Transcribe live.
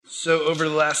So over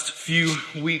the last few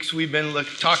weeks, we've been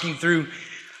talking through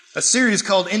a series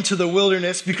called Into the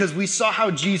Wilderness because we saw how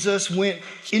Jesus went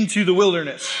into the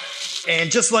wilderness.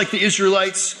 And just like the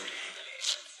Israelites,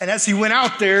 and as he went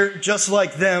out there, just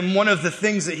like them, one of the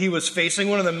things that he was facing,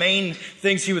 one of the main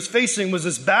things he was facing was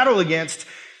this battle against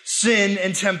sin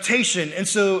and temptation. And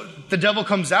so the devil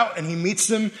comes out and he meets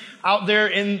them out there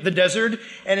in the desert.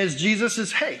 And as Jesus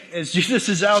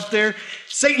is out there,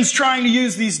 Satan's trying to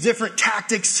use these different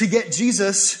tactics to get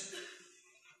Jesus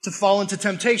to fall into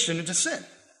temptation and to sin.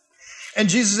 And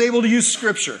Jesus is able to use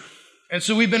Scripture. And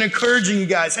so we've been encouraging you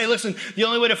guys, hey, listen, the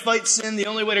only way to fight sin, the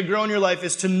only way to grow in your life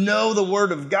is to know the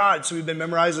Word of God. So we've been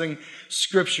memorizing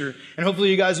Scripture. And hopefully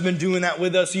you guys have been doing that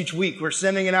with us each week. We're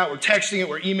sending it out, we're texting it,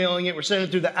 we're emailing it, we're sending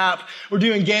it through the app. We're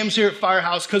doing games here at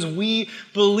Firehouse because we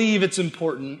believe it's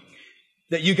important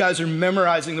that you guys are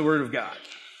memorizing the Word of God.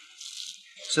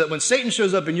 So that when Satan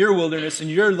shows up in your wilderness, in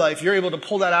your life, you're able to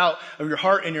pull that out of your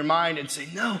heart and your mind and say,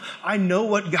 no, I know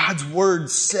what God's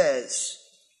Word says.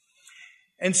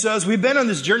 And so as we've been on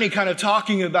this journey kind of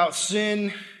talking about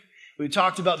sin, we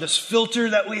talked about this filter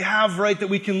that we have, right, that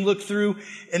we can look through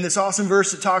in this awesome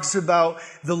verse that talks about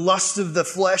the lust of the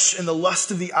flesh and the lust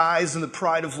of the eyes and the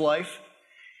pride of life.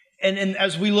 And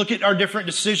as we look at our different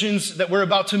decisions that we're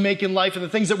about to make in life and the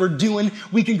things that we're doing,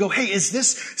 we can go, hey, is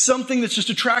this something that's just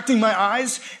attracting my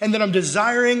eyes and that I'm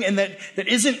desiring and that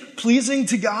isn't pleasing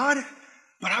to God?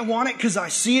 But I want it because I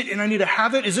see it and I need to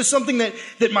have it. Is this something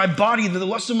that my body, the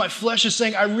lust of my flesh is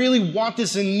saying, I really want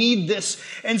this and need this.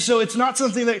 And so it's not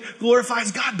something that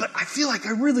glorifies God, but I feel like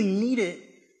I really need it.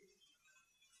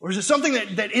 Or is it something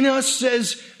that in us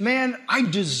says, man, I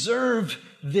deserve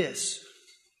this.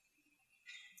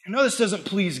 I know this doesn't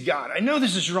please God. I know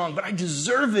this is wrong, but I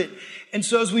deserve it. And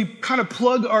so as we kind of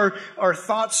plug our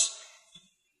thoughts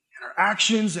our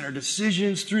actions and our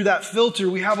decisions through that filter,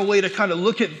 we have a way to kind of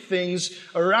look at things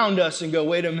around us and go,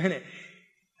 wait a minute,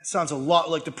 that sounds a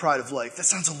lot like the pride of life. That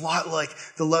sounds a lot like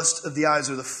the lust of the eyes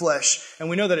or the flesh.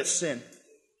 And we know that it's sin.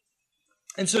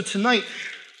 And so tonight,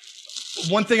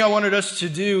 one thing I wanted us to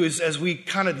do is as we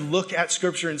kind of look at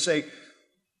Scripture and say,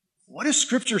 what does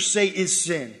Scripture say is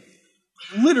sin?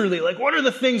 Literally, like what are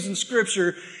the things in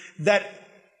Scripture that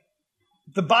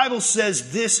the Bible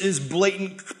says this is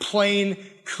blatant, plain,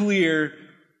 clear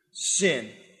sin?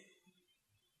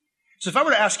 So if I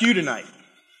were to ask you tonight,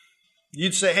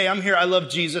 you'd say, hey, I'm here, I love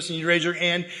Jesus, and you'd raise your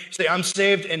hand, say, I'm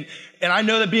saved, and I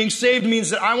know that being saved means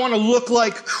that I want to look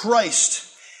like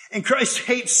Christ, and Christ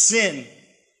hates sin.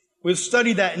 We've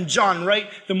studied that in John, right?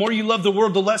 The more you love the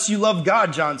world, the less you love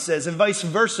God, John says, and vice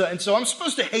versa. And so I'm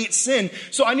supposed to hate sin,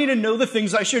 so I need to know the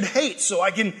things I should hate so I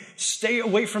can stay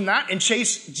away from that and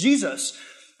chase Jesus.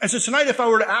 And so tonight, if I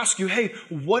were to ask you, hey,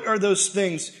 what are those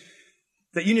things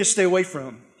that you need to stay away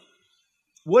from?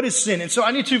 What is sin? And so I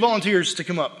need 2 volunteers to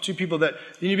come up, 2 people that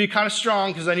you need to be kind of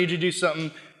strong because I need you to do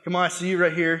something. Come on, I see you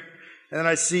right here. And then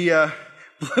I see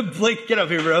Blake, get up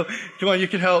here, bro. Come on, you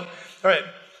can help. All right.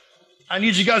 I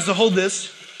need you guys to hold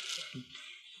this.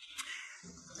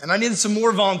 And I needed some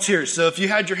more volunteers. So if you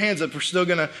had your hands up, we're still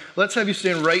going to, let's have you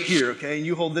stand right here, okay? And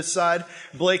you hold this side.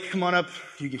 Blake, come on up.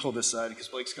 You can hold this side because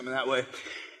Blake's coming that way.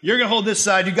 You're going to hold this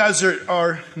side. You guys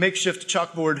are makeshift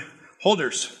chalkboard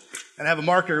holders. And I have a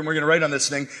marker and we're going to write on this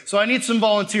thing. So I need some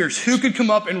volunteers. Who could come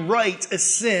up and write a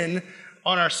sin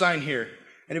on our sign here?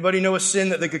 Anybody know a sin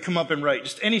that they could come up and write?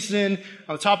 Just any sin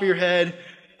on the top of your head.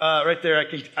 Right there,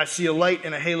 I see a light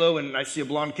and a halo, and I see a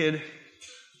blonde kid.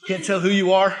 Can't tell who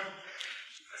you are. I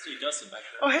see Dustin back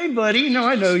there. Oh, hey, buddy. No,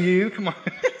 I know you. Come on.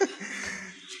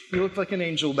 You look like an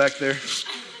angel back there.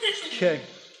 Okay.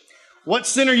 What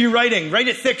sin are you writing? Write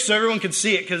it thick so everyone can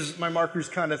see it, because my marker's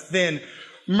kind of thin.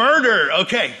 Murder.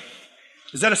 Okay.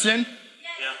 Is that a sin?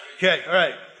 Yeah. Okay, all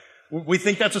right. We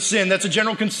think that's a sin. That's a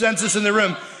general consensus in the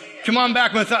room. Come on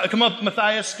back, come up,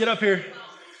 Matthias. Get up here.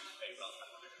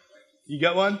 You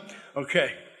got one?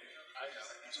 Okay.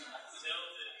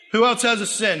 Who else has a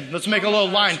sin? Let's make a little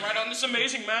line. Right on this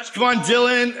amazing match. Come on,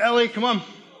 Dylan, Ellie, come on.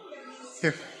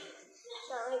 Here.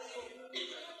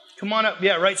 Come on up.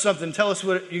 Yeah, write something. Tell us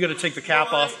what you got to take the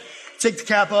cap off. Take the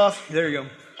cap off. There you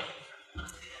go.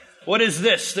 What is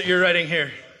this that you're writing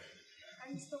here?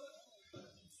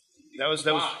 That was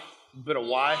a bit of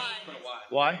Y.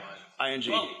 Y?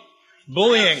 I-N-G.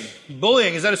 Bullying.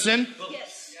 Bullying. Is that a sin? Yes.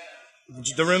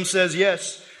 The room says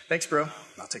yes. Thanks, bro.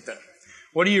 I'll take that.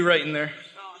 What are you writing there?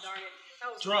 Oh, darn it.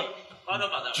 That was drug. I don't know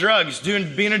about that. Drugs.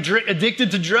 Being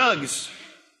addicted to drugs.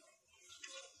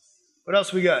 What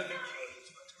else we got?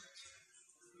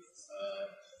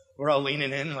 We're all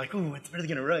leaning in like, ooh, what are they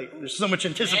going to write? There's so much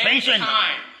anticipation.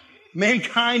 Mankind.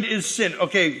 Mankind is sin.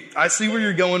 Okay, I see where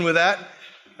you're going with that.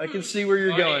 I can see where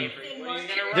you're going.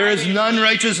 There is none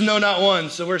righteous, no, not one.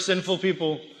 So we're sinful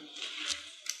people.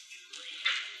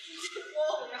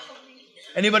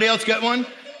 Anybody else got one?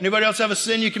 Anybody else have a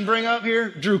sin you can bring up here?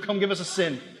 Drew, come give us a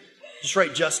sin. Just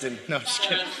write Justin. No, just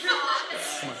kidding.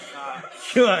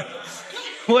 Come on.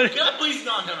 What? Please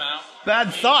knock him out.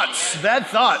 Bad thoughts. Bad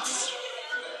thoughts.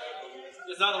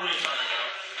 It's not the one you're talking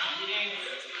about. Eating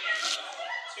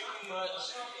too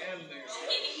much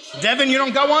hamburger. Devin, you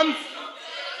don't got one?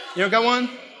 You don't got one?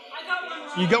 I got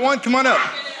one. You got one? Come on up.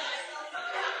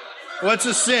 What's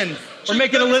a sin? We're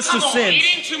making a list of sins.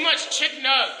 Eating too much chicken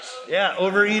nuggets. Yeah,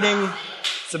 overeating.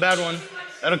 It's a bad one.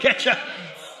 That'll catch you.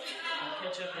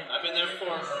 I've been there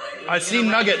before. I see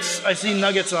nuggets. I see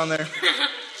nuggets on there.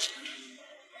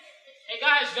 Hey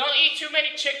guys, don't eat too many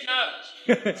chicken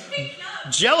nuggets.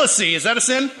 Jealousy. Is that a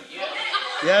sin?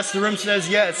 Yes, the room says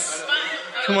yes.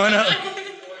 Come on up.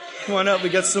 Come on up. We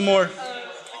got some more.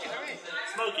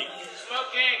 Smoking.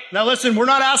 Now listen, we're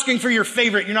not asking for your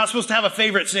favorite. You're not supposed to have a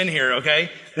favorite sin here, okay?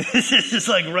 This is just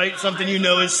like write something you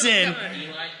know is sin.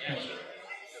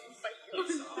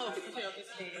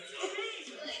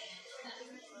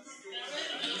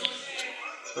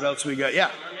 What else we got?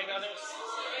 Yeah.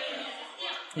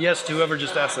 Yes, to whoever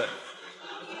just asked that.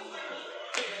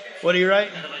 What do you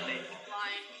write?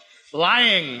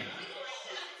 Lying.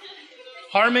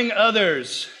 Harming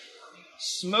others.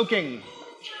 Smoking.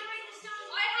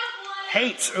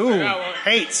 Hate. Ooh,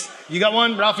 hate. You got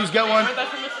one? Ralphie's got one?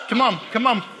 Come on, come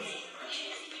on. I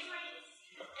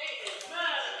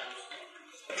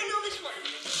know this one.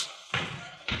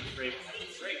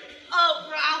 Oh,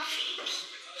 Ralph.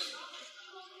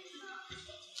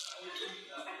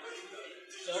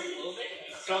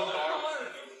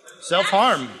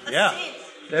 Self-harm. Yeah.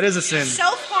 That is a sin.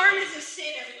 Self-harm is a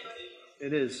sin, everybody.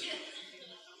 It is.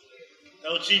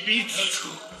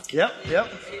 LGBT. Yep,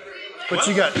 yep. What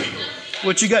you got?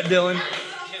 What you got, Dylan?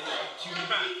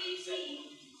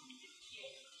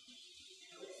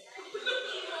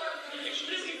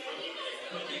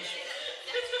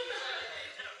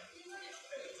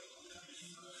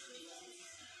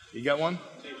 You got one?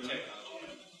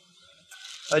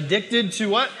 Addicted to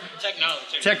what?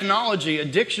 Technology.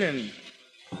 Addiction.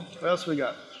 What else we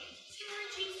got?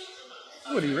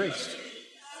 Oh, it erased.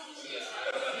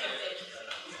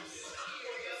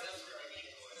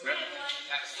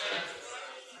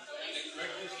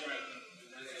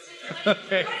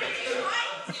 Okay.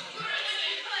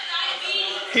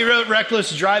 He wrote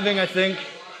reckless driving, I think.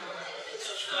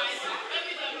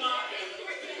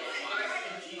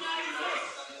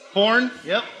 Porn?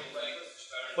 Yep.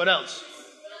 What else?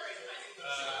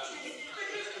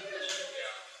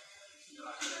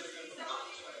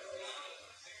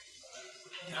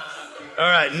 All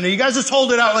right, and you guys just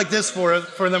hold it out like this for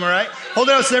them, all right? Hold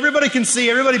it out so everybody can see.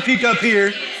 Everybody peek up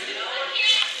here.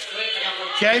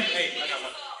 Okay?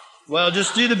 Well,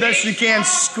 just do the best you can.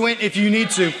 Squint if you need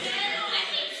to.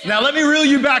 Now, let me reel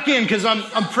you back in because I'm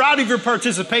proud of your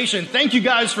participation. Thank you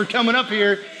guys for coming up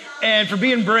here and for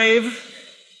being brave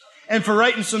and for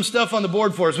writing some stuff on the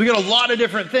board for us. We got a lot of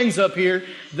different things up here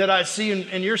that I see,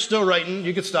 and you're still writing.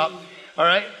 You can stop. All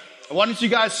right? Why don't you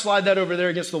guys slide that over there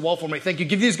against the wall for me? Thank you.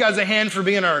 Give these guys a hand for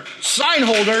being our sign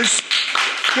holders.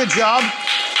 Good job.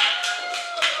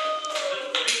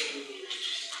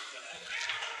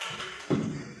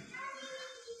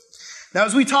 Now,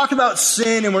 as we talk about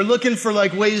sin and we're looking for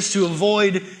like ways to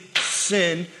avoid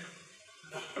sin,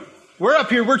 we're up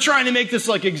here, we're trying to make this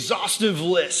like exhaustive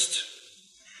list.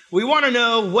 We want to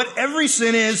know what every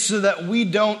sin is so that we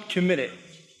don't commit it.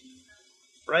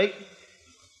 Right?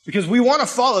 Because we want to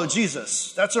follow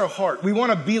Jesus. That's our heart. We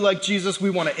want to be like Jesus. We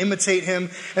want to imitate him.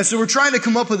 And so we're trying to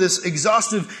come up with this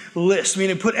exhaustive list,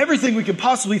 meaning put everything we could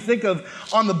possibly think of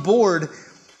on the board.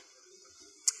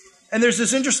 And there's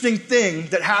this interesting thing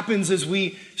that happens as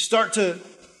we start to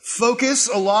focus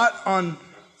a lot on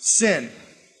sin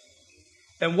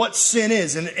and what sin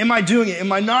is. And am I doing it?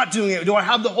 Am I not doing it? Do I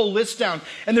have the whole list down?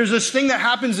 And there's this thing that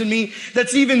happens in me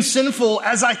that's even sinful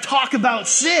as I talk about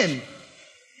sin.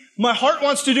 My heart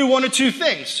wants to do one of two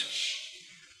things.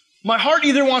 My heart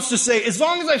either wants to say, as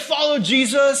long as I follow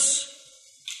Jesus,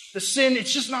 the sin,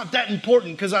 it's just not that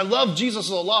important because I love Jesus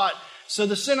a lot. So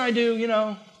the sin I do,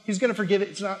 he's going to forgive it.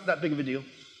 It's not that big of a deal.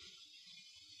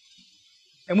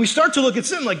 And we start to look at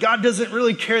sin like God doesn't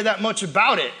really care that much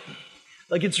about it.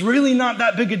 Like it's really not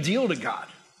that big a deal to God.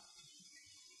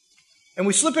 And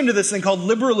we slip into this thing called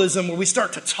liberalism where we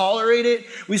start to tolerate it.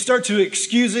 We start to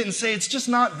excuse it and say it's just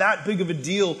not that big of a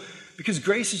deal because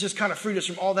grace has just kind of freed us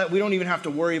from all that. We don't even have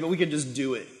to worry, but we can just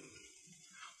do it.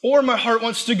 Or my heart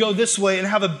wants to go this way and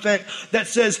have a bent that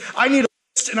says I need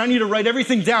and I need to write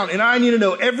everything down, and I need to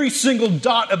know every single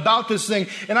dot about this thing,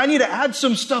 and I need to add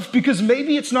some stuff because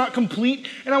maybe it's not complete,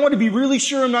 and I want to be really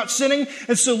sure I'm not sinning,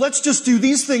 and so let's just do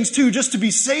these things too, just to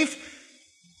be safe.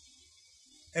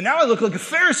 And now I look like a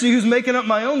Pharisee who's making up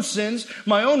my own sins,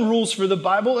 my own rules for the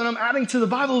Bible, and I'm adding to the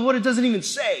Bible what it doesn't even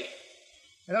say.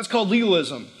 And that's called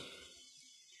legalism.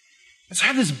 And so I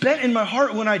have this bent in my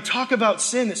heart when I talk about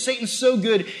sin that Satan's so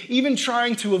good, even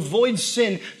trying to avoid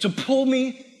sin, to pull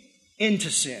me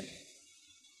into sin.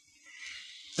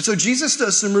 And so Jesus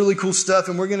does some really cool stuff,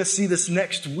 and we're going to see this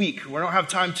next week. We don't have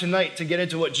time tonight to get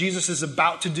into what Jesus is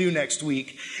about to do next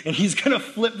week. And he's going to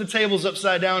flip the tables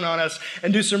upside down on us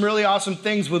and do some really awesome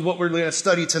things with what we're going to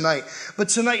study tonight. But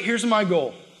tonight, here's my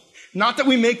goal. Not that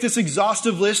we make this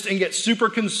exhaustive list and get super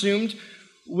consumed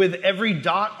with every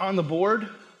dot on the board,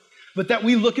 but that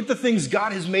we look at the things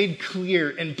God has made clear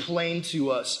and plain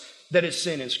to us that is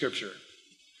sin in Scripture.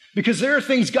 Because there are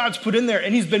things God's put in there,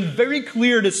 and he's been very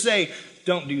clear to say,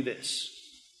 don't do this.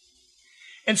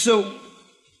 And so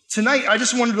tonight, I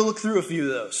just wanted to look through a few of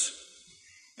those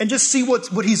and just see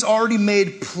what he's already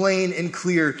made plain and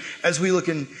clear as we look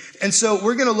in. And so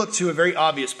we're going to look to a very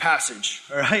obvious passage,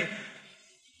 all right?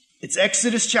 It's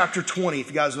Exodus chapter 20, if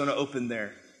you guys want to open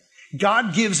there.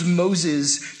 God gives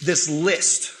Moses this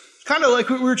list, kind of like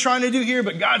what we were trying to do here,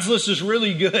 but God's list is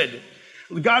really good.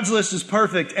 God's list is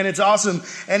perfect, and it's awesome,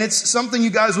 and it's something you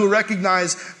guys will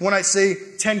recognize when I say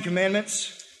 10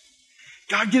 Commandments.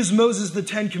 God gives Moses the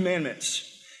 10 Commandments,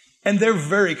 and they're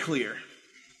very clear,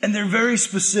 and they're very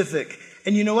specific,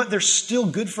 and you know what? They're still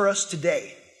good for us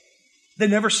today. They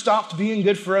never stopped being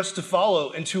good for us to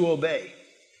follow and to obey.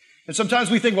 And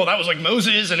sometimes we think, well, that was like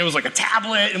Moses, and it was like a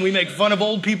tablet, and we make fun of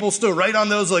old people still write on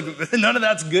those, like none of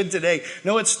that's good today.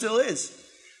 No, it still is.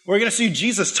 We're going to see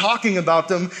Jesus talking about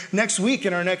them next week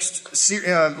in our next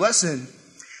lesson.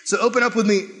 So open up with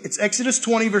me. It's Exodus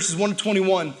 20, verses 1 to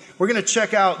 21. We're going to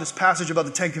check out this passage about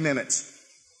the 10 Commandments.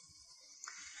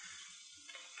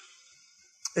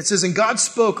 It says, and God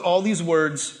spoke all these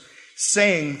words,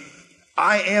 saying,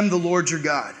 I am the Lord your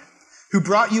God, who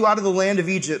brought you out of the land of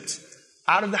Egypt,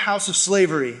 out of the house of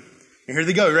slavery. And here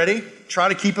they go. Ready? Try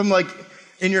to keep them like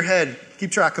in your head.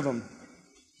 Keep track of them.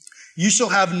 You shall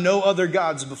have no other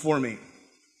gods before me.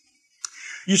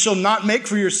 You shall not make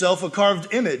for yourself a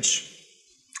carved image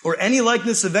or any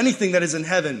likeness of anything that is in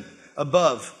heaven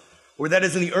above, or that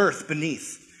is in the earth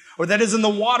beneath, or that is in the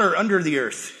water under the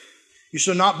earth. You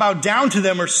shall not bow down to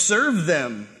them or serve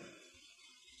them.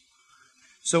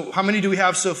 So how many do we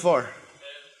have so far?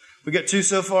 We got 2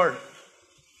 so far.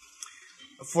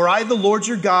 For I, the Lord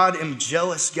your God, am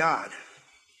jealous God,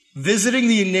 visiting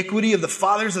the iniquity of the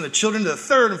fathers and the children to the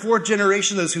 3rd and 4th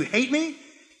generation, those who hate me,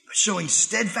 but showing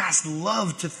steadfast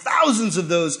love to thousands of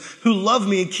those who love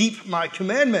me and keep my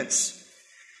commandments.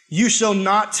 You shall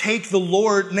not take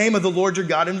the name of the Lord your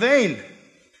God in vain,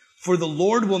 for the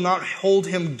Lord will not hold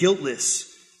him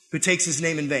guiltless who takes his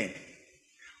name in vain.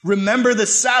 Remember the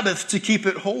Sabbath to keep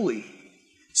it holy.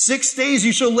 6 days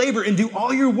you shall labor and do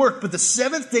all your work, but the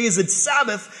 7th day is a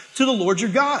Sabbath to the Lord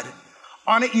your God.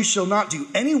 On it you shall not do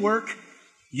any work,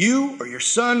 you or your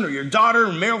son or your daughter,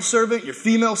 or male servant, your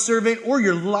female servant, or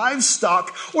your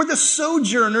livestock, or the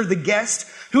sojourner, the guest,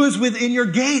 who is within your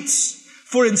gates.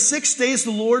 For in 6 days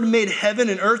the Lord made heaven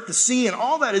and earth, the sea, and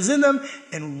all that is in them,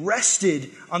 and rested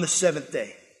on the 7th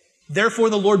day. Therefore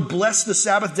the Lord blessed the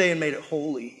Sabbath day and made it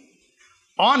holy.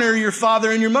 Honor your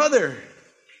father and your mother,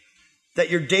 that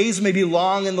your days may be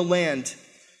long in the land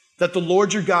that the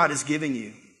Lord your God is giving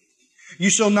you. You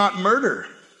shall not murder.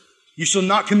 You shall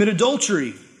not commit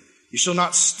adultery. You shall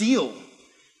not steal.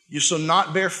 You shall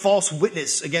not bear false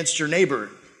witness against your neighbor.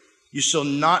 You shall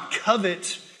not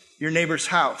covet your neighbor's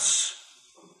house.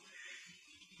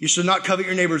 You shall not covet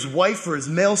your neighbor's wife or his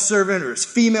male servant or his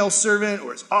female servant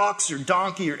or his ox or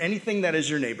donkey or anything that is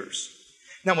your neighbor's.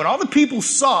 Now, when all the people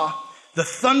saw the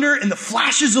thunder and the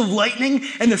flashes of lightning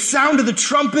and the sound of the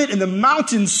trumpet and the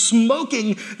mountains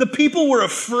smoking, the people were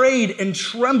afraid and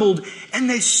trembled, and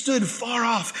they stood far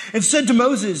off and said to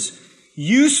Moses,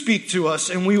 you speak to us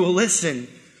and we will listen,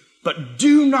 but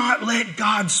do not let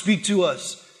God speak to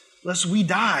us, lest we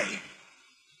die.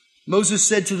 Moses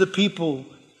said to the people,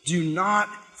 do not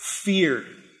fear,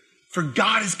 for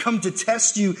God has come to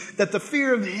test you, that the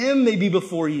fear of him may be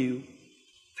before you,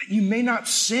 that you may not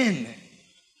sin.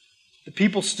 The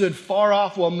people stood far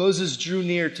off while Moses drew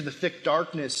near to the thick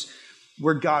darkness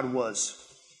where God was.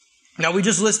 Now, we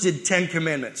just listed 10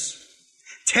 commandments.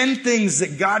 10 things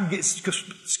that God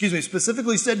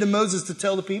specifically said to Moses to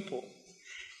tell the people.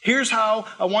 Here's how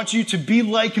I want you to be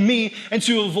like me and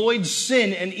to avoid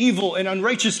sin and evil and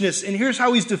unrighteousness. And here's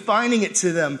how he's defining it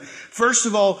to them. First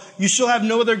of all, you shall have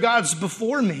no other gods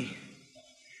before me.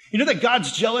 You know that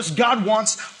God's jealous? God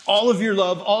wants all of your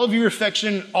love, all of your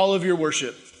affection, all of your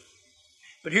worship.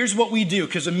 But here's what we do,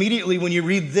 because immediately when you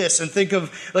read this and think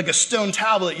of like a stone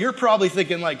tablet, you're probably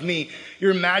thinking like me.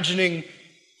 You're imagining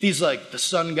these like the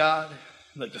sun god,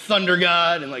 like the thunder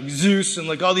god, and like Zeus, and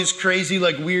like all these crazy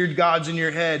like weird gods in your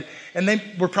head. And they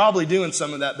were probably doing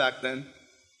some of that back then.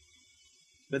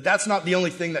 But that's not the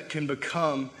only thing that can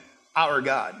become our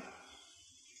God.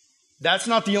 That's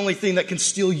not the only thing that can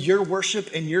steal your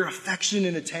worship and your affection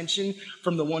and attention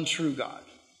from the one true God.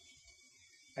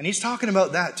 And he's talking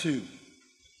about that too.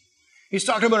 He's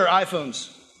talking about our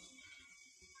iPhones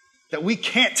that we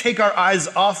can't take our eyes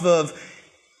off of.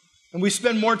 And we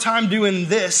spend more time doing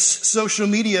this, social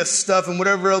media stuff and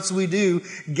whatever else we do,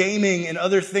 gaming and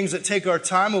other things that take our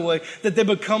time away, that they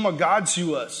become a god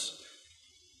to us.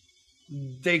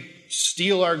 They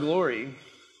steal our glory.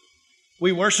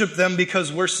 We worship them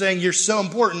because we're saying, you're so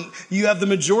important. You have the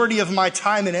majority of my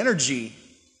time and energy.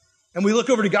 And we look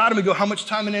over to God and we go, how much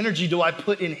time and energy do I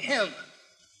put in Him?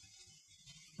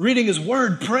 Reading His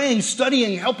Word, praying,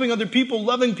 studying, helping other people,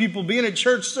 loving people, being at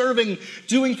church, serving,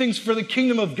 doing things for the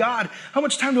kingdom of God. How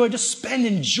much time do I just spend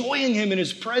enjoying Him in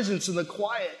His presence in the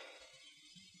quiet?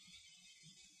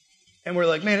 And we're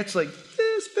like, man, it's like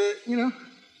this bit, you know?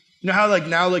 You know how like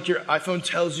now like your iPhone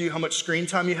tells you how much screen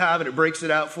time you have and it breaks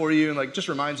it out for you and like just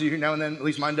reminds you now and then, at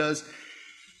least mine does.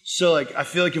 So like I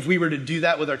feel like if we were to do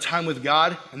that with our time with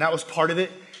God, and that was part of it,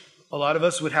 a lot of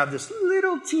us would have this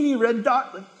little teeny red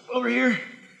dot like over here.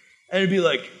 And it'd be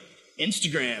like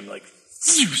Instagram, like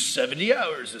 70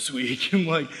 hours this week, and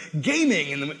like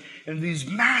gaming, and these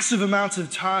massive amounts of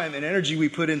time and energy we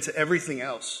put into everything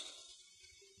else.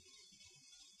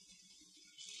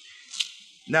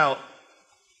 Now,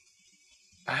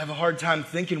 I have a hard time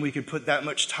thinking we could put that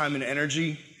much time and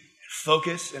energy,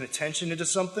 focus and attention into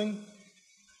something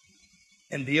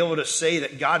and be able to say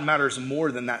that God matters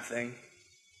more than that thing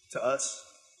to us.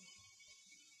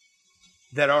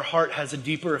 That our heart has a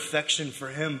deeper affection for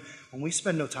Him when we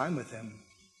spend no time with Him.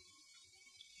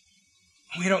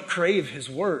 We don't crave His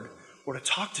Word or to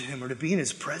talk to Him or to be in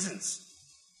His presence.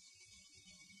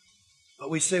 But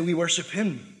we say we worship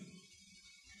Him.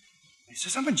 He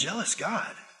says, I'm a jealous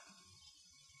God.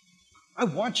 I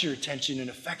want your attention and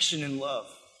affection and love.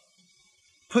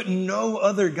 Put no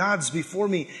other gods before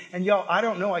me. And y'all, I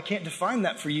don't know. I can't define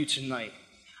that for you tonight.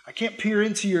 I can't peer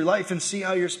into your life and see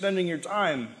how you're spending your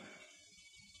time.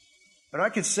 But I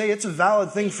could say it's a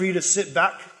valid thing for you to sit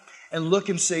back and look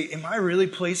and say, am I really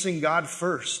placing God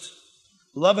first?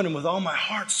 Loving Him with all my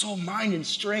heart, soul, mind, and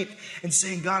strength, and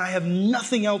saying, God, I have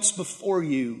nothing else before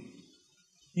you.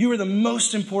 You are the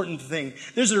most important thing.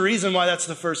 There's a reason why that's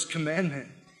the first commandment,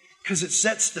 because it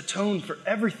sets the tone for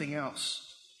everything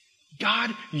else.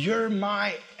 God, you're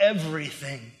my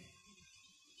everything.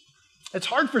 It's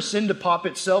hard for sin to pop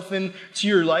itself into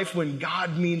your life when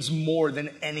God means more than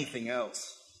anything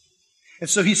else. And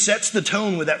so He sets the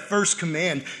tone with that first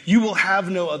command. You will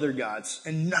have no other gods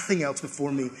and nothing else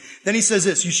before me. Then He says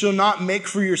this, you shall not make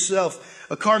for yourself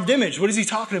a carved image. What is He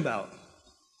talking about?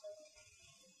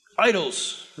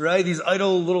 Idols, right? These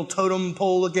idol little totem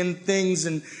pole looking things,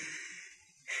 and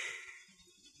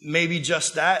maybe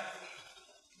just that.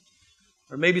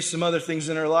 Or maybe some other things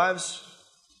in our lives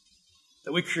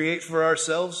that we create for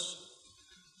ourselves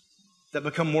that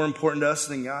become more important to us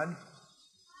than God.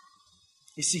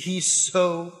 You see, He's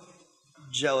so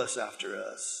jealous after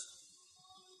us.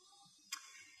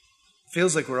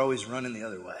 Feels like we're always running the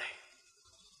other way.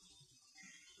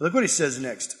 Look what He says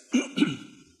next.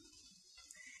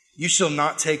 You shall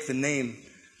not take the name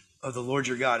of the Lord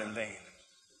your God in vain.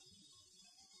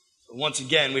 Once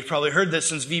again, we've probably heard this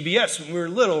since VBS when we were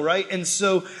little, right? And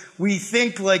so we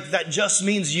think like that just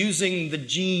means using the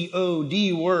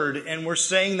G-O-D word, and we're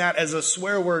saying that as a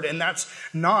swear word, and that's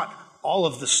not all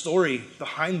of the story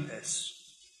behind this.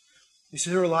 You see,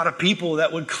 there are a lot of people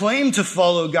that would claim to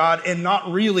follow God and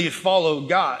not really follow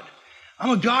God.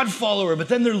 I'm a God follower, but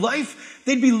then their life,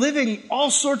 they'd be living all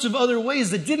sorts of other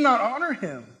ways that did not honor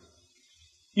Him.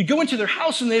 You go into their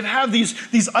house and they'd have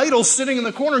these idols sitting in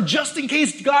the corner just in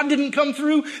case God didn't come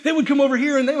through. They would come over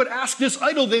here and they would ask this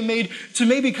idol they made to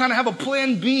maybe kind of have a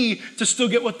plan B to still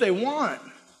get what they want.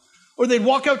 Or they'd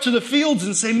walk out to the fields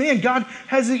and say, man, God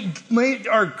hasn't made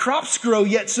our crops grow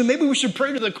yet, so maybe we should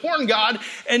pray to the corn God,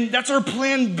 and that's our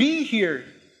plan B here.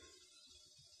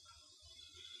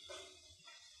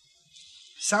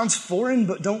 Sounds foreign,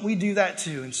 but don't we do that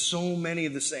too in so many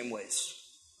of the same ways?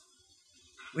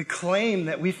 We claim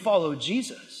that we follow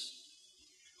Jesus.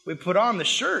 We put on the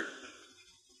shirt.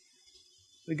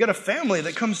 We got a family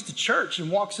that comes to church and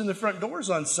walks in the front doors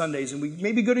on Sundays, and we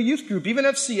maybe go to youth group, even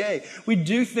FCA. We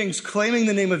do things claiming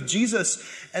the name of Jesus,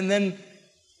 and then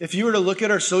if you were to look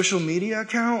at our social media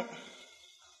account,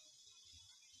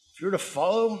 if you were to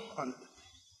follow on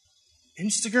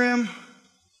Instagram,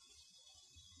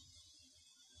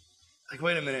 like,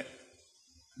 wait a minute,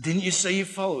 didn't you say you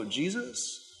followed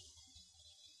Jesus?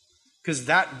 Because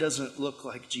that doesn't look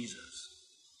like Jesus.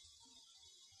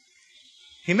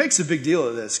 He makes a big deal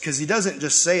of this because he doesn't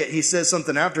just say it. He says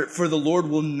something after it. For the Lord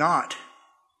will not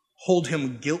hold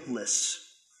him guiltless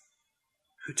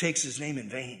who takes his name in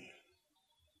vain.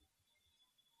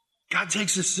 God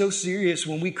takes us so serious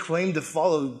when we claim to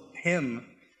follow him,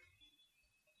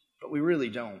 but we really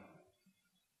don't.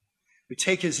 We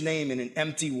take his name in an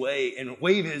empty way and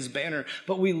wave his banner,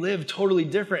 but we live totally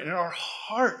different, and our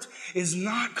heart is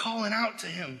not calling out to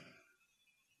him.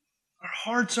 Our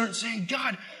hearts aren't saying,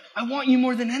 God, I want you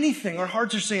more than anything. Our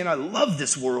hearts are saying, I love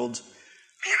this world.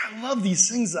 Man, I love these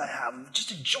things I have.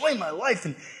 Just enjoy my life.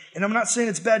 And I'm not saying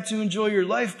it's bad to enjoy your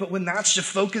life, but when that's the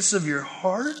focus of your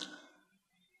heart, it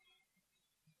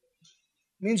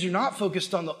means you're not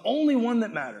focused on the only one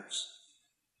that matters.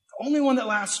 The only one that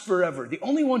lasts forever. The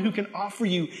only one who can offer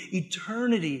you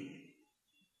eternity.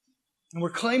 And we're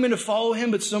claiming to follow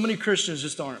him, but so many Christians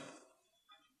just aren't.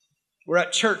 We're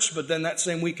at church, but then that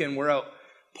same weekend we're out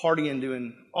partying,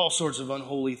 doing all sorts of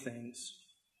unholy things.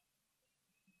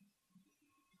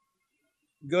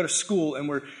 We go to school and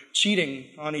we're cheating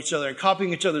on each other and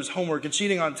copying each other's homework and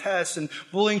cheating on tests and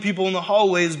bullying people in the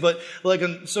hallways. But like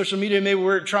on social media, maybe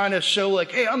we're trying to show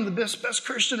like, hey, I'm the best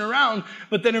Christian around.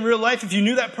 But then in real life, if you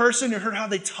knew that person and heard how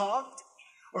they talked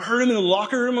or heard him in the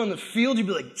locker room on the field, you'd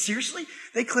be like, seriously?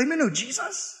 They claim to know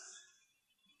Jesus?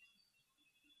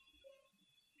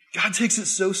 God takes it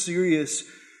so serious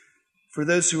for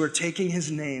those who are taking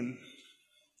his name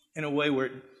in a way where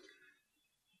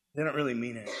they don't really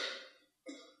mean it.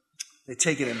 They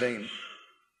take it in vain.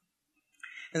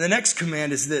 And the next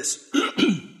command is this.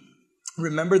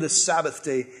 Remember the Sabbath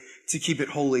day to keep it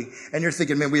holy. And you're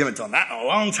thinking, man, we haven't done that in a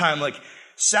long time. Like,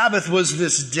 Sabbath was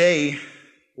this day.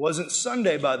 Wasn't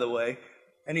Sunday, by the way.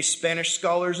 Any Spanish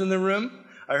scholars in the room?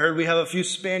 I heard we have a few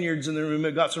Spaniards in the room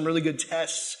that got some really good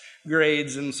tests,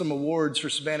 grades, and some awards for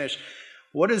Spanish.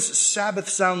 What does Sabbath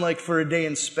sound like for a day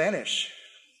in Spanish?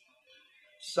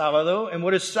 Sábado. And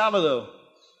what is sábado?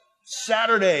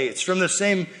 Saturday. It's from the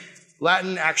same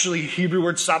Latin, actually Hebrew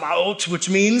word sabaot, which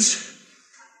means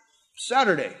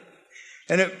Saturday.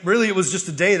 And it was just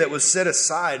a day that was set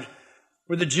aside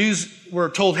where the Jews were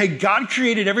told, hey, God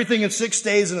created everything in 6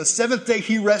 days, and the seventh day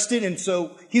he rested, and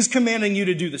so he's commanding you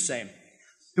to do the same.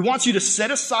 He wants you to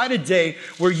set aside a day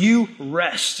where you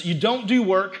rest. You don't do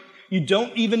work. You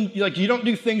don't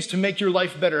do things to make your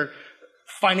life better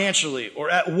financially or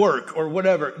at work or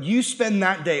whatever. You spend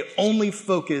that day only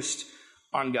focused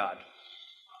on God.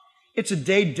 It's a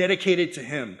day dedicated to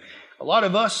him. A lot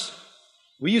of us,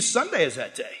 we use Sunday as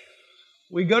that day.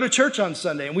 We go to church on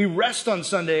Sunday and we rest on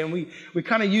Sunday, and we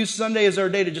kind of use Sunday as our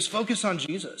day to just focus on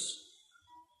Jesus.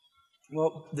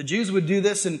 Well, the Jews would do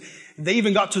this, and they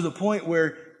even got to the point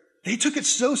where they took it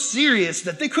so serious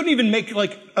that they couldn't even make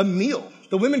like a meal.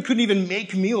 The women couldn't even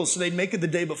make meals, so they'd make it the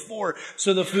day before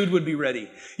so the food would be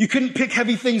ready. You couldn't pick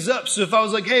heavy things up. So if I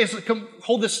was like, hey, come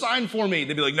hold this sign for me,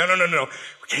 they'd be like, no.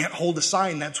 We can't hold a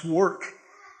sign. That's work.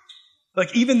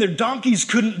 Like even their donkeys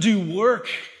couldn't do work.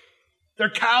 Their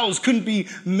cows couldn't be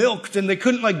milked, and they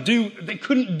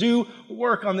couldn't do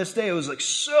work on this day. It was like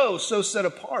so set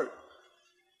apart.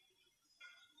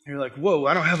 And you're like, whoa,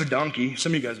 I don't have a donkey.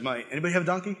 Some of you guys might. Anybody have a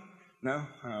donkey? No?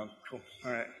 Oh, cool.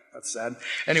 All right. That's sad.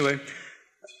 Anyway,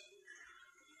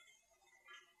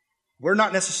 we're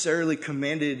not necessarily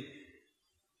commanded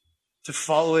to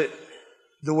follow it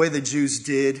the way the Jews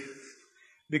did,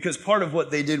 because part of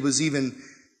what they did was even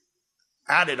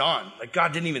added on. Like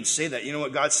God didn't even say that. You know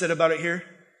what God said about it here?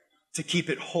 To keep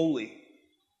it holy.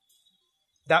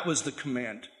 That was the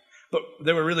command. But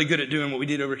they were really good at doing what we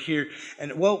did over here.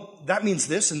 And well, that means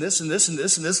this and this and this and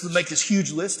this and this. We'll make this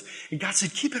huge list. And God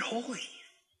said, keep it holy.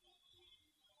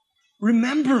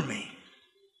 Remember me.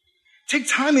 Take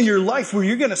time in your life where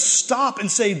you're going to stop and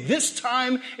say, this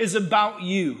time is about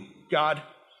you, God.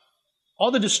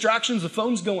 All the distractions, the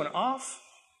phone's going off.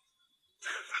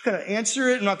 I'm not going to answer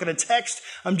it. I'm not going to text.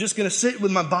 I'm just going to sit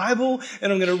with my Bible,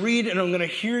 and I'm going to read, and I'm going to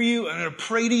hear you, and I'm going to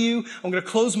pray to you. I'm going to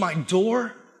close my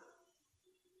door.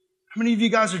 How many of you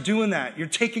guys are doing that? You're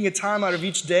taking a time out of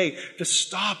each day to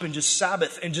stop and just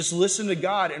Sabbath and just listen to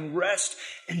God and rest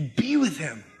and be with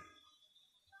him.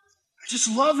 I just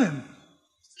love him.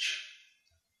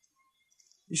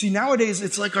 You see, nowadays,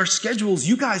 it's like our schedules,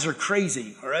 you guys are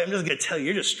crazy, all right? I'm just going to tell you,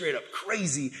 you're just straight up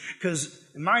crazy, because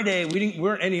in my day, we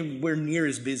weren't anywhere near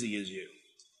as busy as you.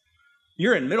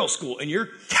 You're in middle school, and your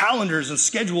calendars and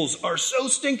schedules are so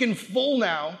stinking full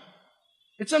now,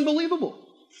 it's unbelievable.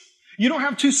 You don't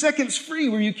have 2 seconds free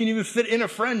where you can even fit in a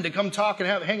friend to come talk and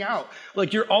hang out.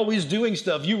 Like, you're always doing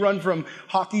stuff. You run from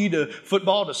hockey to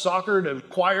football to soccer to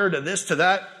choir to this to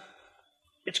that.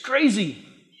 It's crazy.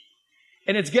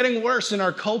 And it's getting worse in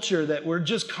our culture that we're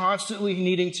just constantly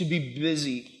needing to be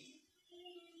busy.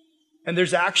 And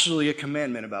there's actually a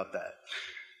commandment about that.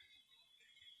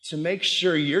 To make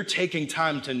sure you're taking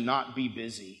time to not be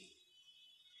busy.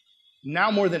 Now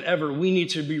more than ever, we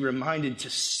need to be reminded to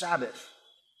Sabbath.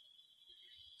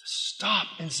 To stop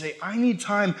and say, I need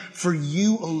time for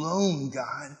you alone,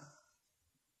 God.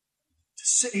 To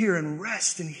sit here and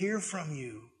rest and hear from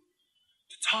you.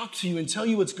 To talk to you and tell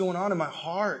you what's going on in my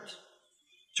heart.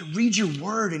 To read your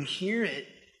word and hear it.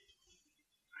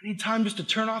 I need time just to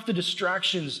turn off the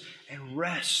distractions and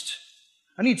rest.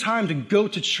 I need time to go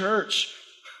to church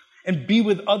and be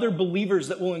with other believers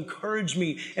that will encourage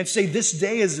me and say this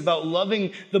day is about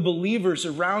loving the believers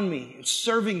around me and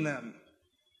serving them.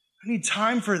 I need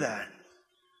time for that.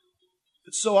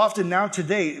 But so often now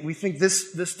today, we think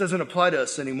this doesn't apply to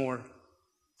us anymore.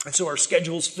 And so our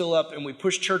schedules fill up and we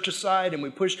push church aside and we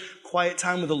push quiet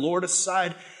time with the Lord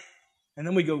aside. And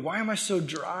then we go, why am I so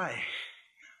dry?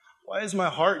 Why is my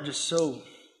heart just so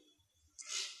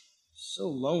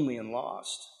lonely and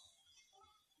lost?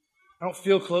 I don't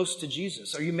feel close to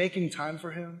Jesus. Are you making time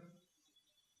for him?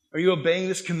 Are you obeying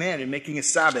this command and making a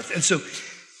Sabbath? And so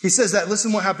he says that.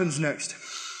 Listen what happens next.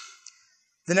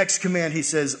 The next command, he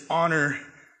says, honor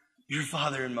your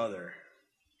father and mother.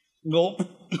 Gulp.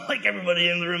 Like everybody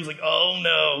in the room's like, oh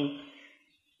no.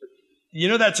 You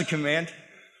know that's a command.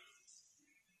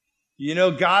 You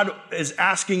know, God is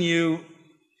asking you,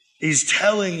 he's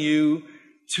telling you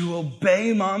to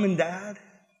obey mom and dad.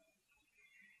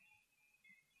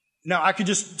 Now,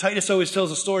 Titus always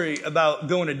tells a story about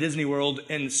going to Disney World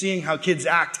and seeing how kids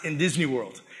act in Disney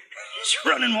World.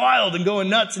 You're running wild and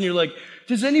going nuts, and you're like,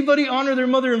 does anybody honor their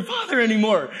mother and father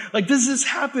anymore? Like, does this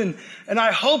happen? And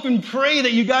I hope and pray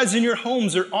that you guys in your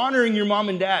homes are honoring your mom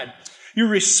and dad. You're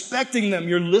respecting them.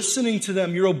 You're listening to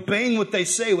them. You're obeying what they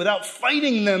say without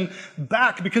fighting them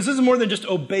back, because this is more than just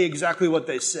obey exactly what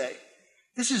they say.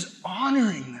 This is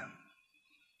honoring them.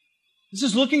 This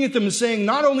is looking at them and saying,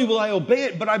 not only will I obey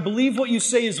it, but I believe what you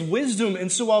say is wisdom, and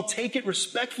so I'll take it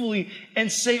respectfully and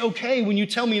say, okay, when you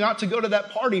tell me not to go to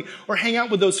that party or hang out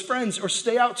with those friends or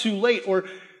stay out too late or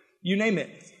you name it.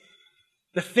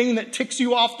 The thing that ticks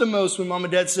you off the most when mom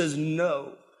and dad says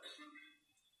no.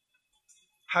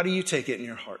 How do you take it in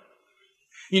your heart?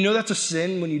 You know that's a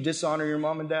sin when you dishonor your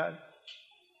mom and dad?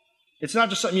 It's not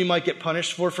just something you might get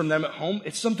punished for from them at home.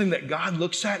 It's something that God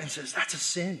looks at and says, that's a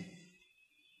sin.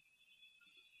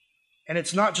 And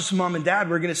it's not just mom and dad.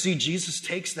 We're going to see Jesus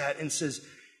takes that and says,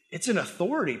 it's an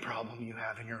authority problem you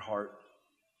have in your heart,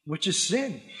 which is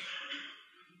sin.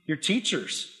 Your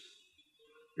teachers,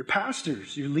 your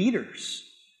pastors, your leaders,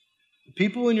 the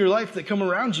people in your life that come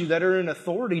around you that are in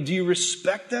authority, do you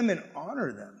respect them and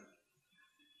honor them?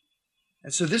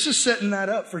 And so this is setting that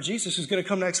up for Jesus, who's going to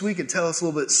come next week and tell us a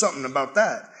little bit something about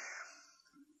that.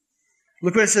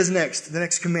 Look what it says next, the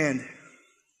next command.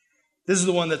 This is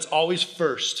the one that's always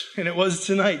first. And it was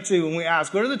tonight too when we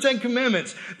asked, what are the 10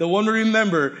 commandments? The one to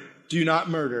remember, do not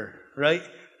murder, right?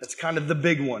 That's kind of the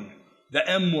big one. The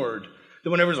M word.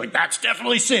 The one everyone's like, that's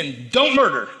definitely sin. Don't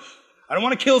murder. I don't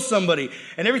want to kill somebody.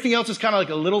 And everything else is kind of like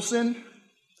a little sin.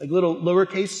 Like little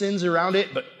lowercase sins around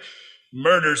it. But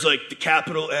murder's like the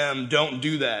capital M. Don't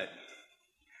do that.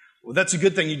 Well, that's a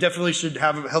good thing. You definitely should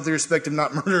have a healthy respect of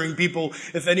not murdering people.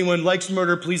 If anyone likes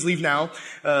murder, please leave now.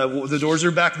 The doors are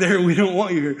back there. We don't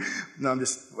want you here. No,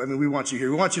 we want you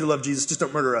here. We want you to love Jesus. Just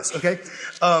don't murder us, okay?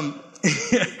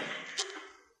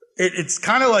 It's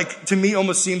kind of like, to me,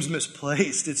 almost seems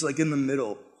misplaced. It's like in the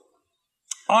middle.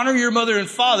 Honor your mother and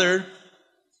father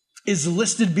is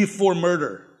listed before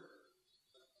murder.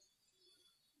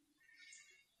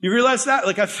 You realize that?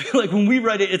 Like, I feel like when we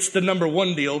write it, it's the number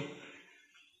one deal.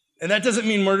 And that doesn't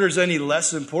mean murder is any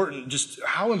less important. Just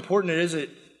how important is it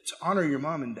to honor your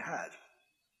mom and dad?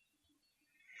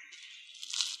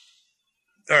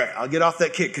 All right, I'll get off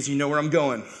that kick because you know where I'm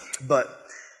going. But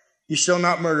you shall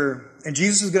not murder. And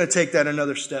Jesus is going to take that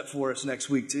another step for us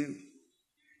next week too.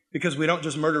 Because we don't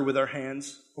just murder with our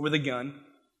hands or with a gun,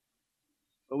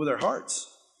 but with our hearts.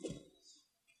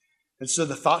 And so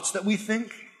the thoughts that we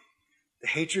think, the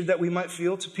hatred that we might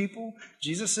feel to people,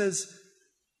 Jesus says,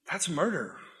 that's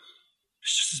murder.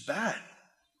 It's just as bad.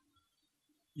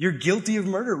 You're guilty of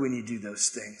murder when you do those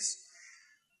things.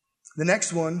 The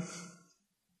next one,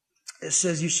 it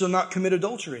says you shall not commit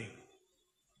adultery.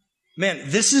 Man,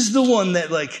 this is the one that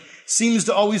seems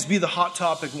to always be the hot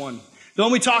topic one. The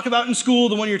one we talk about in school,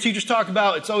 the one your teachers talk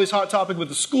about, it's always hot topic with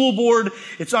the school board.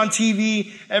 It's on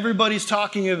TV. Everybody's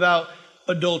talking about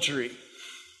adultery.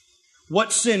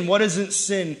 What's sin? What isn't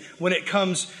sin when it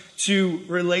comes to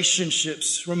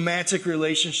relationships, romantic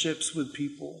relationships with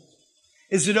people?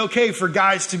 Is it okay for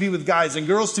guys to be with guys and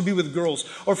girls to be with girls?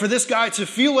 Or for this guy to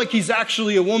feel like he's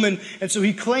actually a woman and so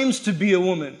he claims to be a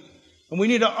woman? And we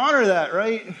need to honor that,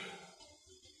 right? And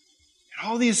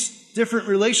all these different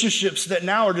relationships that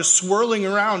now are just swirling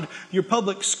around your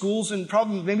public schools and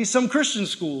probably maybe some Christian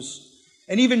schools.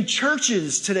 And even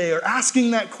churches today are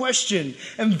asking that question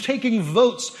and taking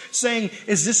votes saying,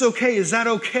 is this okay? Is that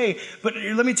okay? But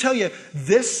let me tell you,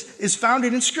 this is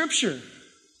founded in Scripture.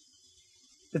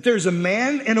 That there's a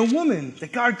man and a woman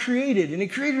that God created, and He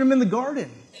created them in the garden.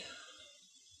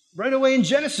 Right away in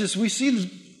Genesis, we see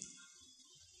this,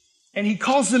 and He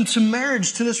calls them to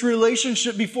marriage, to this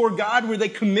relationship before God where they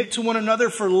commit to one another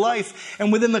for life. And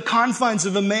within the confines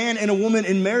of a man and a woman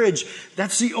in marriage,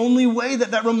 that's the only way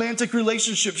that romantic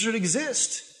relationship should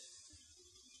exist.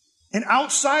 And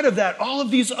outside of that, all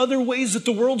of these other ways that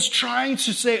the world's trying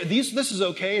to say, this is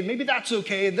okay, and maybe that's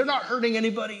okay, and they're not hurting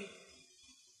anybody.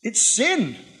 It's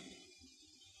sin.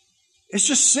 It's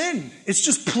just sin. It's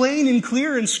just plain and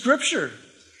clear in Scripture.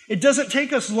 It doesn't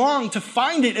take us long to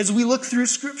find it as we look through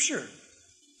Scripture.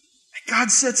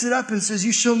 God sets it up and says,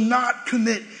 you shall not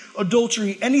commit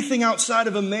adultery. Anything outside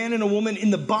of a man and a woman in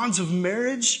the bonds of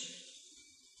marriage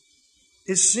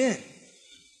is sin.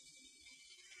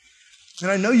 And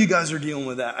I know you guys are dealing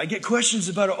with that. I get questions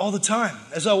about it all the time.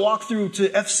 As I walk through to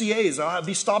FCAs, I'll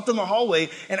be stopped in the hallway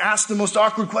and asked the most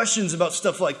awkward questions about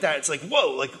stuff like that. It's like,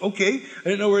 whoa, okay, I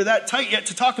didn't know we're that tight yet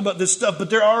to talk about this stuff, but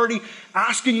they're already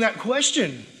asking that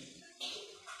question.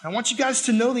 I want you guys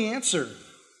to know the answer.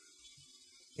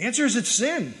 The answer is it's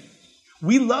sin.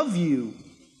 We love you.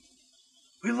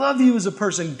 We love you as a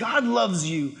person. God loves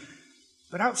you.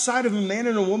 But outside of a man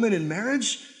and a woman in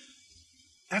marriage,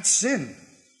 that's sin.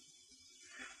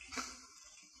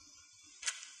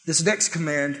 This next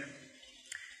command,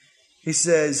 He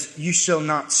says, you shall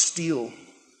not steal.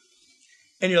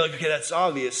 And you're like, okay, that's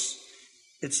obvious.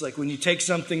 It's like when you take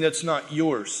something that's not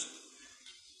yours.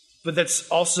 But that's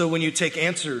also when you take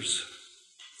answers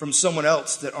from someone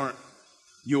else that aren't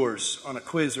yours on a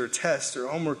quiz or a test or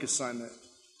a homework assignment.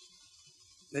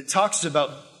 It talks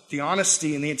about the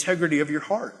honesty and the integrity of your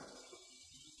heart.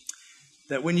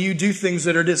 That when you do things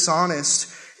that are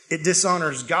dishonest, it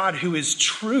dishonors God who is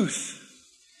truth.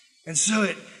 And so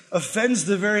it offends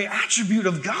the very attribute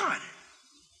of God.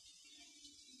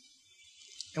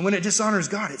 And when it dishonors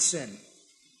God, it's sin.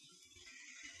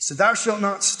 So thou shalt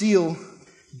not steal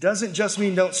doesn't just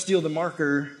mean don't steal the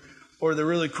marker or the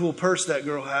really cool purse that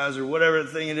girl has or whatever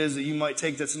thing it is that you might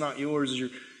take that's not yours.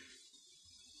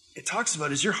 It talks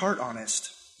about, is your heart honest?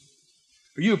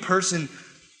 Are you a person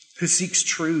who seeks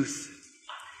truth?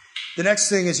 The next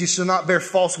thing is you shall not bear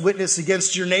false witness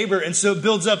against your neighbor. And so it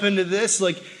builds up into this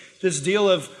deal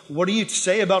of what do you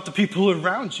say about the people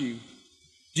around you?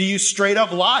 Do you straight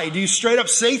up lie? Do you straight up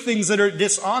say things that are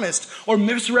dishonest or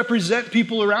misrepresent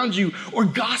people around you or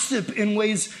gossip in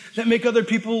ways that make other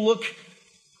people look?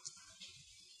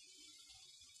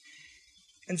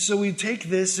 And so we take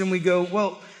this and we go,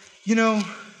 well, it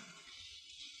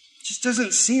just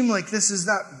doesn't seem like this is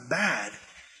that bad.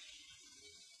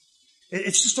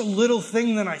 It's just a little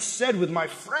thing that I said with my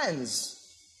friends.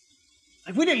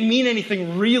 We didn't mean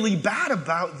anything really bad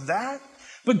about that.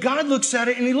 But God looks at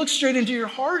it and He looks straight into your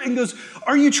heart and goes,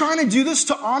 are you trying to do this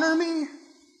to honor me?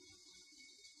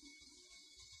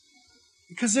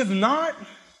 Because if not,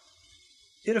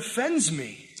 it offends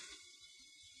me.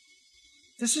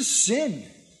 This is sin.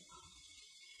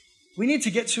 We need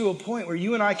to get to a point where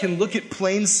you and I can look at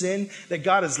plain sin that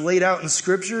God has laid out in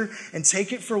Scripture and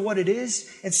take it for what it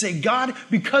is and say, God,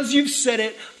 because you've said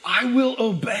it, I will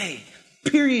obey.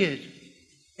 Period.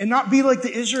 And not be like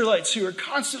the Israelites who are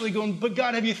constantly going, but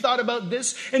God, have you thought about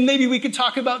this? And maybe we could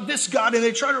talk about this, God. And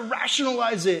they try to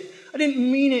rationalize it. I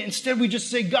didn't mean it. Instead, we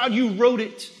just say, God, you wrote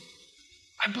it.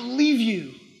 I believe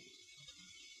you.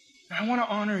 And I want to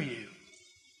honor you.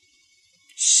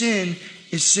 Sin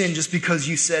is sin just because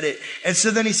you said it. And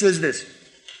so then he says this.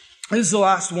 This is the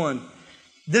last one.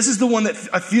 This is the one that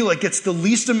I feel like gets the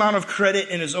least amount of credit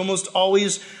and is almost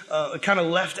always kind of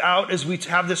left out as we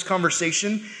have this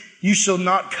conversation. You shall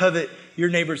not covet your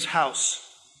neighbor's house.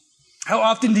 How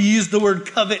often do you use the word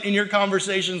covet in your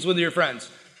conversations with your friends?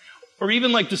 Or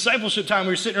even like discipleship time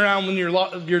where you're sitting around with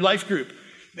your life group.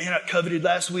 man, I coveted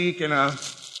last week, and I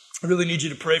really need you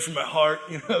to pray for my heart,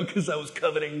 because I was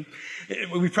coveting.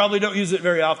 We probably don't use it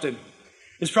very often.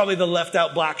 It's probably the left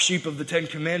out black sheep of the 10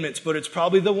 Commandments, but it's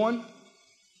probably the one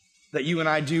that you and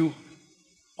I do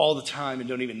all the time and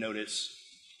don't even notice.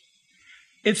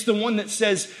 It's the one that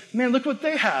says, man, look what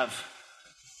they have.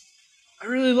 I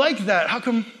really like that. How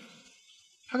come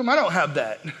I don't have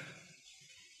that?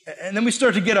 And then we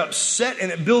start to get upset,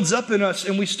 and it builds up in us,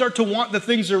 and we start to want the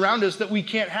things around us that we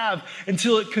can't have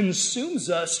until it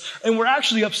consumes us, and we're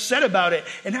actually upset about it.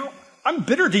 And now I'm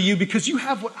bitter to you because you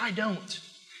have what I don't.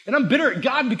 And I'm bitter at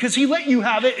God because he let you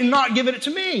have it and not given it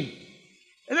to me.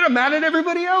 And then I'm mad at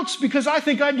everybody else because I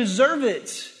think I deserve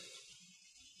it.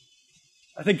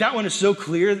 I think that one is so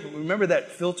clear. Remember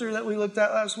that filter that we looked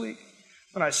at last week?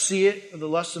 When I see it with the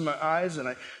lust of my eyes, and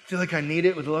I feel like I need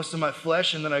it with the lust of my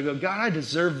flesh, and then I go, God, I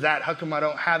deserve that. How come I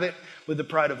don't have it with the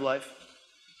pride of life?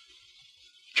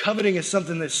 Coveting is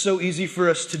something that's so easy for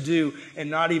us to do and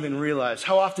not even realize.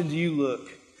 How often do you look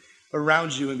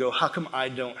around you and go, how come I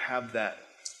don't have that?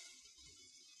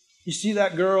 You see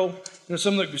that girl?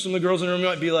 Some of the girls in the room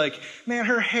might be like, man,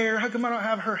 her hair, how come I don't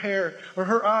have her hair? Or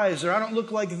her eyes, or I don't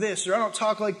look like this, or I don't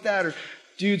talk like that, or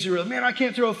dudes who are like, man, I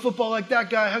can't throw a football like that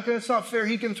guy. How come it's not fair?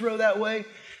 He can throw that way.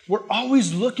 We're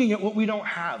always looking at what we don't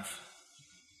have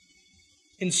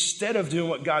instead of doing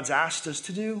what God's asked us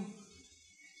to do.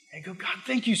 And go, God,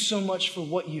 thank you so much for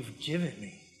what you've given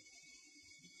me.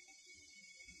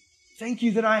 Thank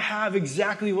you that I have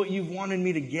exactly what you've wanted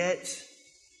me to get.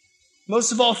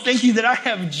 Most of all, thank you that I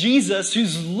have Jesus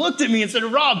who's looked at me and said,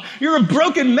 Rob, you're a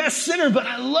broken mess sinner, but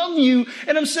I love you,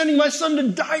 and I'm sending my son to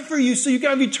die for you so you can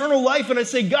have eternal life. And I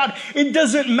say, God, it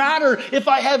doesn't matter if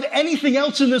I have anything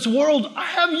else in this world. I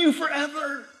have you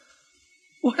forever.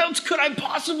 What else could I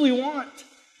possibly want?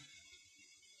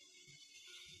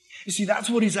 You see, that's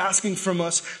what he's asking from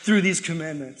us through these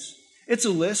commandments. It's a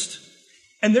list,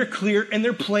 and they're clear, and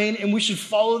they're plain, and we should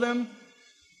follow them.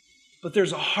 But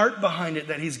there's a heart behind it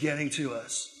that he's getting to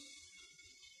us.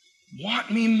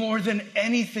 Want me more than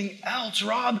anything else,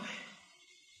 Rob,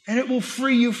 and it will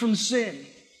free you from sin.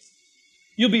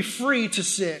 You'll be free to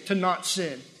sin, to not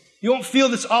sin. You won't feel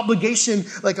this obligation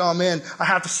like, oh man, I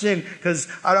have to sin because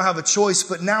I don't have a choice,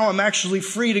 but now I'm actually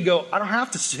free to go, I don't have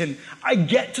to sin. I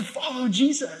get to follow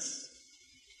Jesus.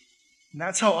 And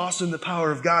that's how awesome the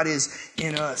power of God is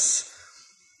in us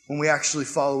when we actually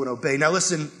follow and obey. Now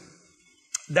listen,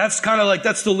 that's kind of like,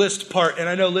 that's the list part. And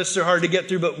I know lists are hard to get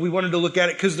through, but we wanted to look at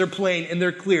it because they're plain and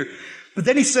they're clear. But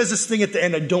then he says this thing at the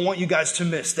end I don't want you guys to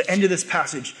miss. The end of this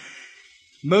passage.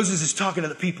 Moses is talking to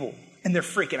the people and they're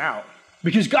freaking out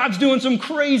because God's doing some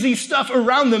crazy stuff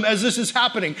around them as this is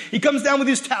happening. He comes down with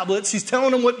his tablets. He's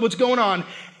telling them what's going on.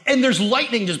 And there's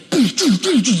lightning just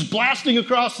blasting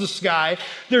across the sky.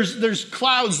 There's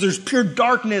clouds. There's pure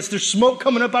darkness. There's smoke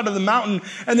coming up out of the mountain.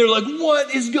 And they're like,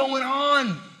 what is going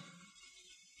on?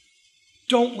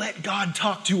 Don't let God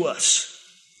talk to us.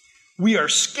 We are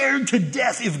scared to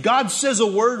death. If God says a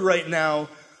word right now,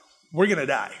 we're going to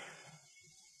die.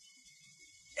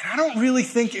 And I don't really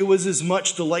think it was as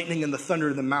much the lightning and the thunder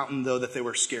of the mountain, though, that they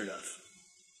were scared of.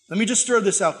 Let me just throw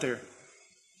this out there.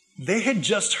 They had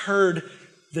just heard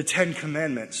the 10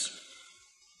 Commandments.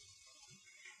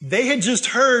 They had just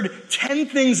heard 10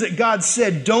 things that God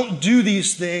said, don't do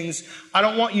these things. I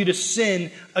don't want you to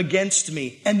sin against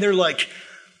me. And they're like,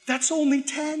 that's only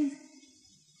 10.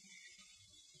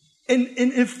 And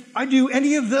if I do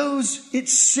any of those,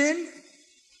 it's sin.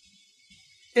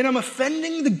 And I'm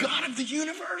offending the God of the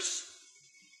universe.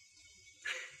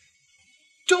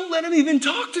 Don't let him even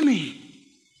talk to me.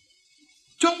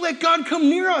 Don't let God come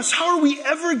near us. How are we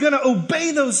ever going to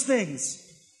obey those things?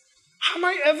 How am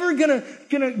I ever going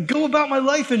to go about my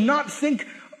life and not think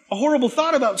a horrible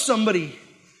thought about somebody?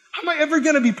 How am I ever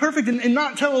going to be perfect and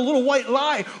not tell a little white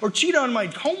lie or cheat on my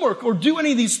homework or do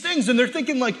any of these things? And they're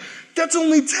thinking like, that's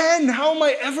only 10. How am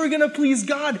I ever going to please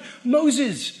God?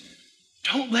 Moses,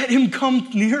 don't let him come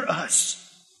near us.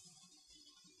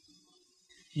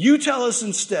 You tell us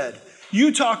instead.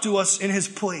 You talk to us in his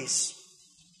place.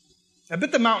 I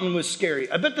bet the mountain was scary.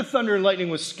 I bet the thunder and lightning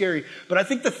was scary. But I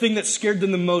think the thing that scared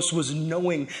them the most was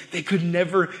knowing they could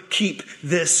never keep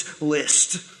this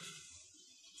list.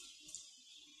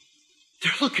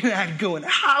 They're looking at it going,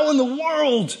 how in the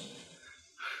world?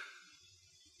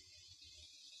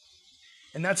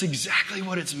 And that's exactly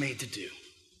what it's made to do.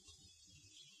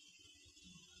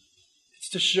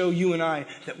 It's to show you and I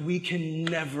that we can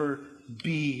never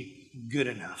be good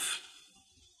enough.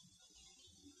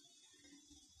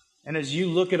 And as you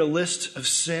look at a list of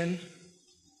sin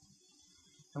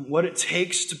and what it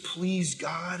takes to please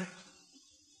God,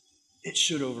 it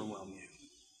should overwhelm you.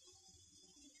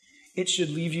 it should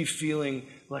leave you feeling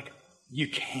like you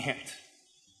can't.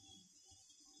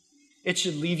 It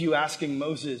should leave you asking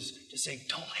Moses to say,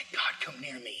 don't let God come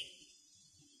near me.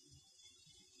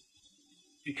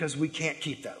 Because we can't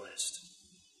keep that list.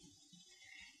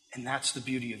 And that's the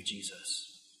beauty of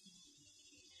Jesus.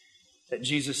 That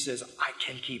Jesus says, I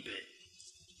can keep it.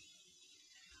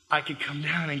 I could come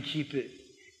down and keep it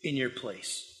in your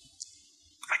place.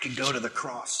 I could go to the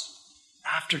cross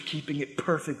after keeping it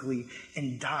perfectly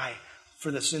and die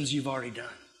for the sins you've already done.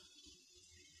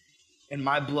 And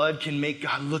my blood can make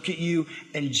God look at you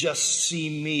and just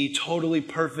see me totally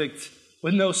perfect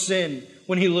with no sin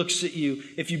when he looks at you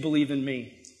if you believe in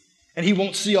me. And he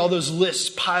won't see all those lists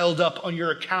piled up on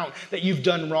your account that you've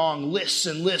done wrong. Lists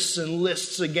and lists and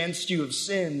lists against you of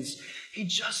sins. He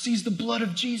just sees the blood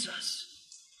of Jesus.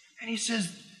 And he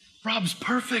says, Rob's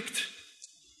perfect.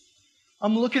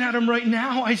 I'm looking at him right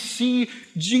now. I see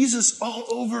Jesus all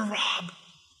over Rob.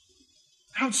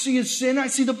 I don't see his sin. I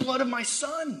see the blood of my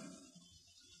son.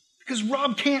 Because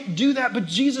Rob can't do that, but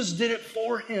Jesus did it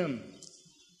for him.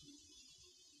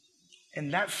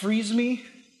 And that frees me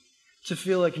to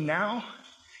feel like now,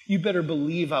 you better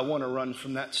believe I want to run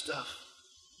from that stuff.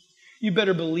 You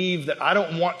better believe that I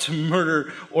don't want to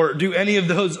murder or do any of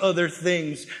those other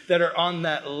things that are on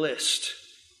that list.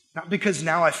 Not because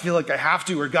now I feel like I have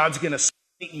to or God's going to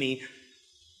smite me,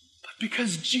 but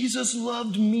because Jesus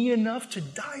loved me enough to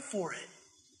die for it.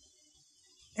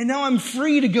 And now I'm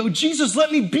free to go, Jesus,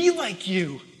 let me be like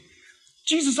you.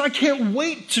 Jesus, I can't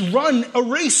wait to run a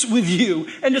race with you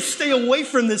and to stay away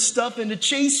from this stuff and to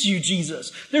chase you,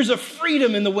 Jesus. There's a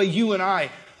freedom in the way you and I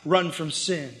run from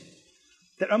sin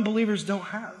that unbelievers don't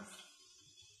have.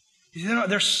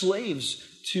 They're slaves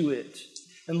to it.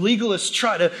 And legalists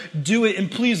try to do it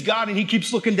and please God, and he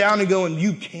keeps looking down and going,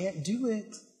 you can't do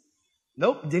it.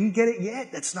 Nope, didn't get it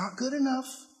yet. That's not good enough.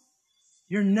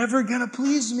 You're never going to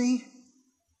please me.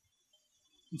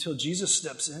 Until Jesus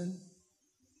steps in.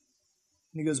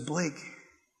 And he goes, Blake,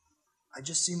 I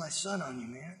just see my son on you,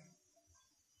 man.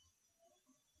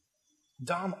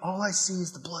 Dom, all I see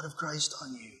is the blood of Christ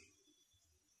on you.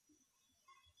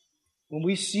 When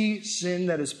we see sin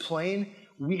that is plain,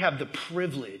 we have the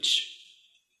privilege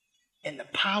and the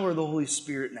power of the Holy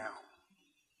Spirit now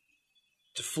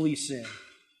to flee sin.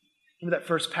 Remember that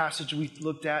first passage we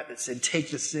looked at that said, take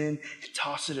the sin and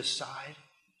toss it aside?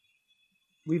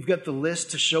 We've got the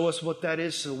list to show us what that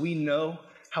is so we know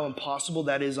how impossible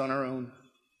that is on our own.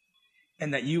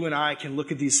 And that you and I can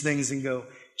look at these things and go,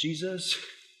 Jesus,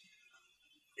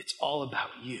 it's all about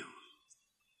you.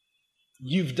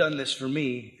 You've done this for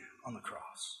me on the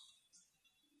cross.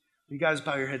 Will you guys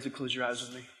bow your heads and close your eyes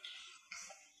with me?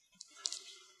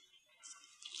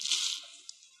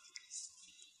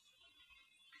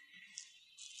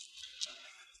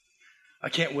 I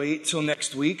can't wait till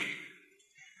next week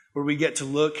where we get to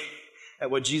look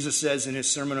at what Jesus says in his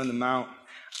Sermon on the Mount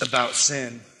about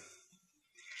sin.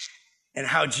 And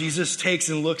how Jesus takes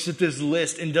and looks at this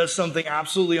list and does something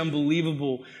absolutely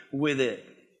unbelievable with it.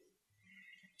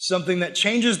 Something that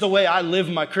changes the way I live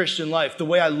my Christian life, the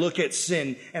way I look at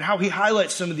sin, and how he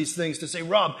highlights some of these things to say,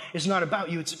 Rob, it's not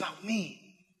about you, it's about me.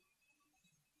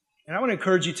 And I want to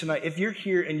encourage you tonight, if you're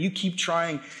here and you keep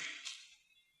trying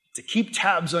to keep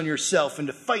tabs on yourself and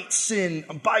to fight sin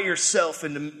by yourself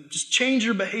and to just change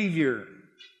your behavior,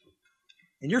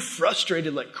 and you're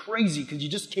frustrated like crazy because you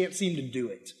just can't seem to do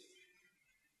it,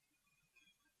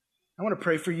 I want to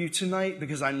pray for you tonight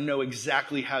because I know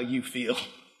exactly how you feel.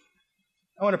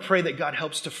 I want to pray that God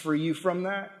helps to free you from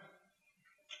that.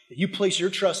 That you place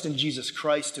your trust in Jesus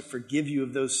Christ to forgive you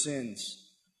of those sins.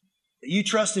 That you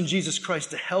trust in Jesus Christ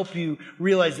to help you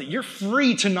realize that you're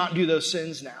free to not do those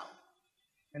sins now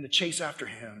and to chase after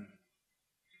him.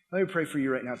 Let me pray for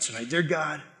you right now tonight. Dear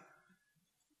God,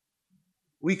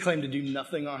 we claim to do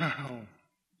nothing on our own.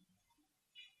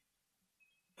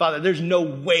 Father, there's no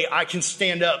way I can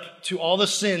stand up to all the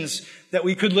sins that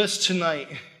we could list tonight.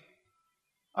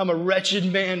 I'm a wretched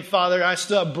man, Father. I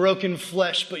still have broken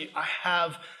flesh, but I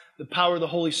have the power of the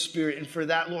Holy Spirit. And for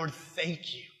that, Lord,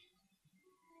 thank you.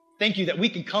 Thank you that we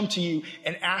can come to you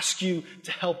and ask you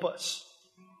to help us.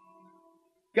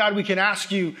 God, we can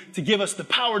ask you to give us the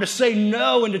power to say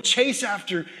no and to chase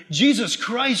after Jesus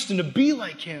Christ and to be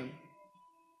like him.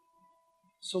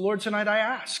 So, Lord, tonight I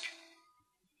ask,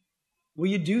 will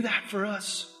you do that for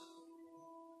us?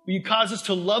 Will you cause us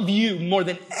to love you more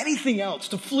than anything else,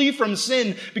 to flee from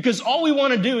sin, because all we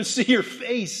want to do is see your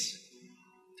face,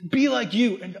 to be like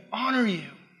you and to honor you.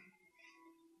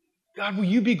 God, will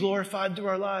you be glorified through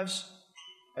our lives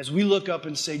as we look up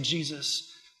and say,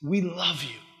 Jesus, we love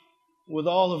you with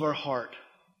all of our heart,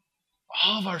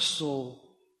 all of our soul,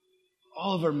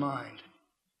 all of our mind,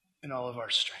 and all of our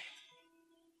strength.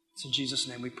 It's in Jesus'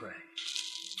 name we pray.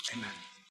 Amen.